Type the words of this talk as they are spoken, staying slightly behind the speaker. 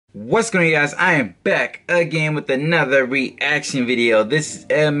What's going on, guys? I am back again with another reaction video. This is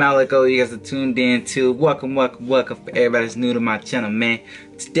El Malico. You guys are tuned in to. Welcome for everybody that's new to my channel, man.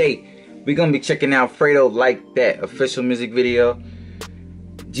 Today, we're going to be checking out Fredo Like That official music video.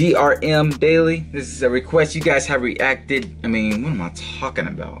 GRM Daily. This is a request. You guys have reacted. I mean, what am I talking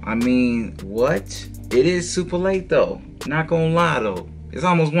about? I mean, what? It is super late, though. Not going to lie, though. It's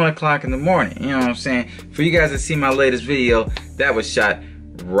almost 1 o'clock in the morning. You know what I'm saying? For you guys that see my latest video, that was shot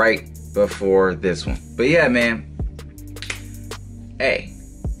right before this one. But yeah, man, hey,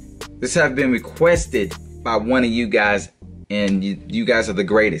 this have been requested by one of you guys, and you guys are the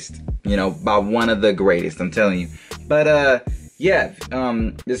greatest, you know, by one of the greatest, I'm telling you. But yeah,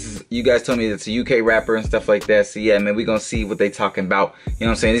 this is, you guys told me it's a UK rapper and stuff like that. So yeah, man, we gonna see what they talking about. You know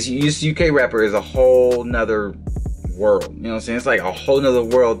what I'm saying? This UK rapper is a whole nother world. You know what I'm saying? It's like a whole nother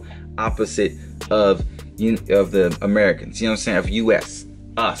world opposite of the Americans. You know what I'm saying? Of US.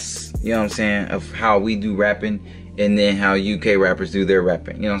 Us, you know what I'm saying, of how we do rapping, and then how UK rappers do their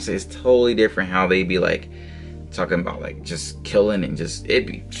rapping. You know what I'm saying? It's totally different how they be like talking about like just killing and just it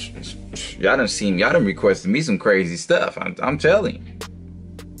be. Y'all done requested me some crazy stuff. I'm telling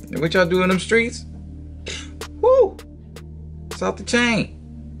you. What y'all do in them streets? Woo! It's off the chain.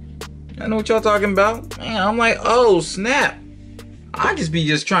 I know what y'all talking about. Man, I'm like, oh snap! I just be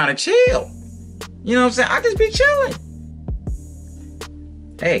trying to chill. You know what I'm saying? I just be chilling.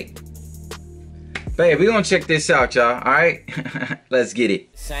 Hey, babe, we gonna check this out, y'all. All right, let's get it.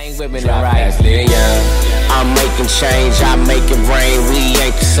 Same women, right? I'm making change, I make it rain. We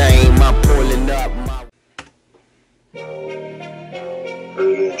ain't the same. I'm pulling up.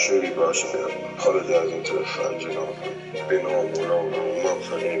 Really and truly, bro, I should be apologizing to the fans. You know, been on for a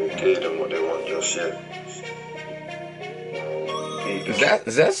month and even gave them what they want just yet.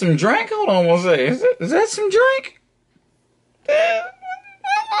 Is that some drink? Hold on one second. Is that some drink? Yeah.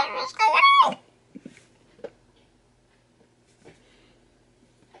 What's going on?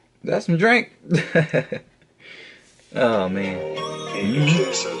 That's some drink. Oh man.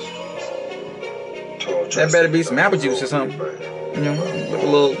 That better be some apple juice or something. You know, with a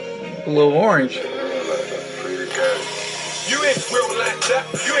little orange. You ain't real like that.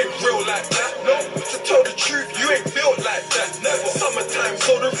 You ain't real like that. No, to tell the truth, you ain't built like that. Never. Summertime,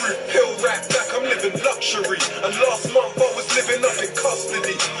 so the roof pill right back. I'm living luxury. And last month I was living up in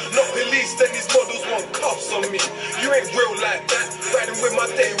custody. Not police, then these models want cuffs on me. You ain't real like that. Riding with my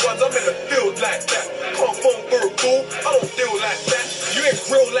day ones, I'm in the field like that. Can't phone for a fool, I don't deal like that. You ain't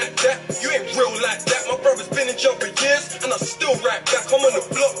real like that. You ain't real like that. My brother's been in jail for years, and I still right back. I'm on the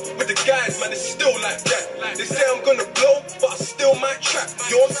block with the guys, man, it's still like that. They say I'm gonna blow, but I still might trap.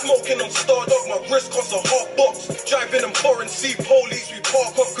 Yo, I'm smoking on Star Dog, my wrist costs a half box. Driving them foreign sea police, we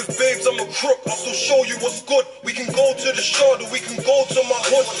park up, cause babes, I'm a crook. I'll still show you what's good. We can go to the shoulder, we can go to my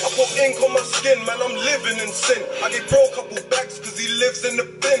hood. I put ink on my skin, man, I'm living in sin. I gave bro a couple bags, cause he lives in the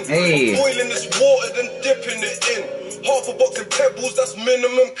bin. Hey. I'm boiling this water, then dipping it in. Half a box of pebbles, that's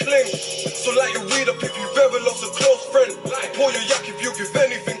minimum cling. So like you read up if you've ever lost a close friend. I pour your yak if you give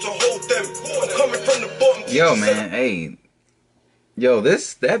anything to hold them. I'm coming from the bottom. Yo, man, hey. Yo,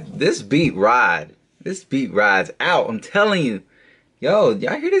 this beat ride. This beat rides out. I'm telling you. Yo,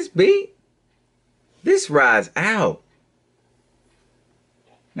 y'all hear this beat? This rides out.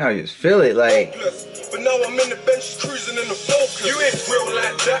 Y'all just feel it like. But now I'm in the bench cruising in the focus. You ain't real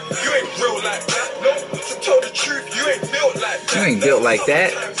like that. You ain't real like that. No, to tell the truth, you ain't built like that. You ain't built like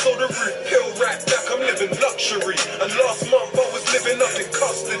that. So the roof pill right back. I'm living luxury. And last month I was living up in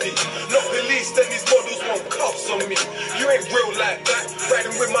custody. Not police, then these models want cuffs on me. You ain't real like that.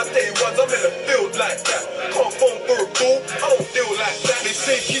 Riding with my day ones, I'm in the field like that. Can't phone for a fool, I don't deal like that. They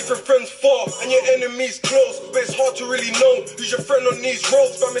say keep your friends far and your enemies close, but it's hard to really know who's your friend on these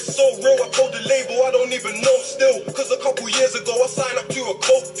roads. Fam, it's so real, I told the label I don't even know still. Cause a couple years ago I signed up to a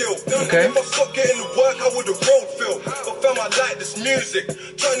coke deal. Okay. If I stopped getting to work, I would've road feel. But fam, I like this music.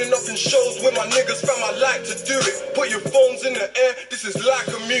 Turning up in shows with my niggas, fam, I like to do it. Put your phones in the air, this is like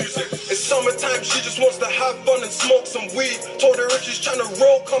a music. It's summertime, she just wants to have fun and smoke some weed. Told her if she's trying to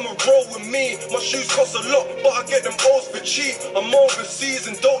roll, come and roll with me. My shoes cost a lot, but I get them O's for cheap. I'm overseas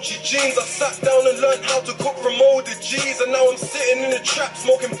in Dolce jeans. I sat down and learned how to cook from older G's. And now I'm sitting in the trap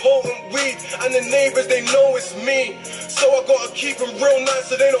smoking potent weed. And the neighbors, they know it's me. So I gotta keep them real nice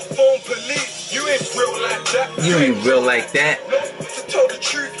so they don't phone police. You ain't real like that. You ain't real like that. No, to tell the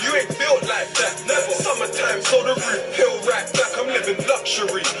truth, you ain't built like that. Never. Summertime, so the roof pill right back. I'm living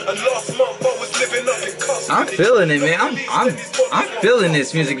luxury. And last month I was living up in custody. I'm feeling it, man. I'm feeling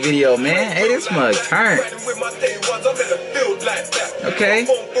this music video, man. Hey, this mug turn. Okay. I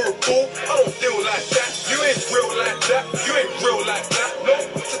don't feel like that. You ain't real like that. You ain't real like that. No,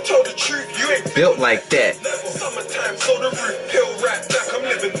 to built like that. Summertime, so the roof pill right back. I'm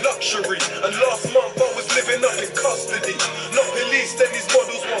living luxury. And last month I was living up in custody. Not police, then these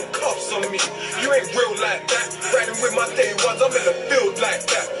models want cuffs on me. You ain't real like that. Riding with my day ones, I'm in the field like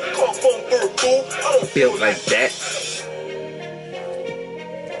that. Can't phone for a fool, I don't Built like that.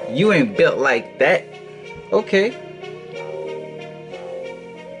 You ain't built like that. Okay.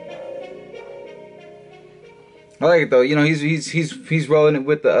 I like it though. You know, he's rolling it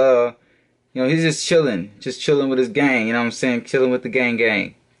with the you know, he's just chilling with his gang. You know what I'm saying? Chilling with the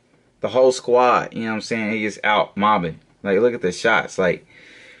gang, the whole squad. You know what I'm saying? He is out mobbing. Like, look at the shots. Like,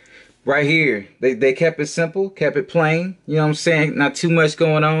 right here, they kept it simple, kept it plain. You know what I'm saying? Not too much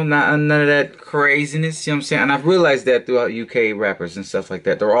going on, none of that craziness. You know what I'm saying? And I've realized that throughout UK rappers and stuff like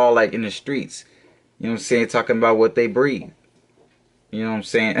that. They're all like in the streets. You know what I'm saying? Talking about what they breathe. You know what I'm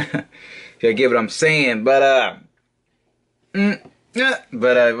saying? If you get what I'm saying, but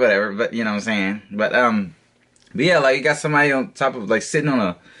whatever. But you know what I'm saying. But yeah, like you got somebody on top of, like, sitting on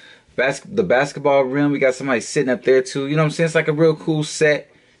a the basketball rim. We got somebody sitting up there too. You know what I'm saying? It's like a real cool set.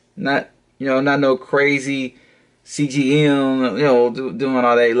 Not, you know, not no crazy CGM. You know, doing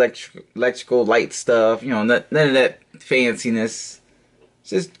all that electrical light stuff. You know, none of that fanciness.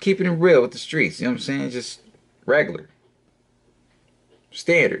 Just keeping it real with the streets. You know what I'm saying? Just regular,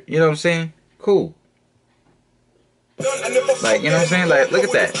 standard. You know what I'm saying? Cool. Like, you know what I'm saying? Like, look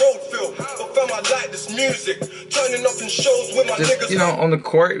at that. Just, you know, on the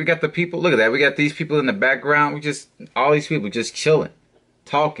court, we got the people. Look at that. We got these people in the background. All these people just chilling,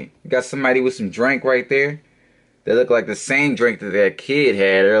 talking. We got somebody with some drink right there. They look like the same drink that kid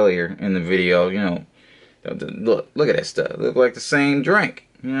had earlier in the video. You know, look at that stuff. Look like the same drink.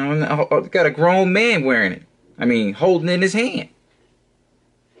 You know, and got a grown man wearing it. I mean, holding it in his hand.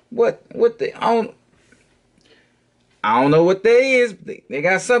 What the? I don't know what that is. They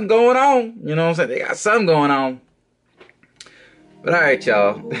got something going on. You know what I'm saying? They got something going on. But alright,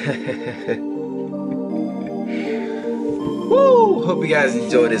 y'all. Woo! Hope you guys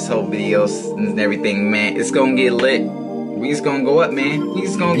enjoyed this whole video and everything, man. It's gonna get lit. We just gonna go up, man. We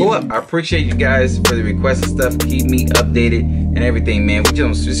just gonna go up. I appreciate you guys for the requests and stuff. Keep me updated and everything, man. We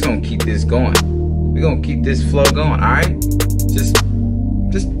just gonna keep this going. We're gonna keep this flow going, alright? Just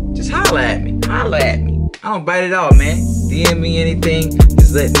holla at me. Holla at me. I don't bite it all, man. DM me anything.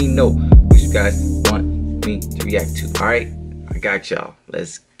 Just let me know what you guys want me to react to. Alright? I got y'all.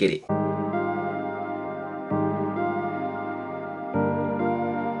 Let's get it.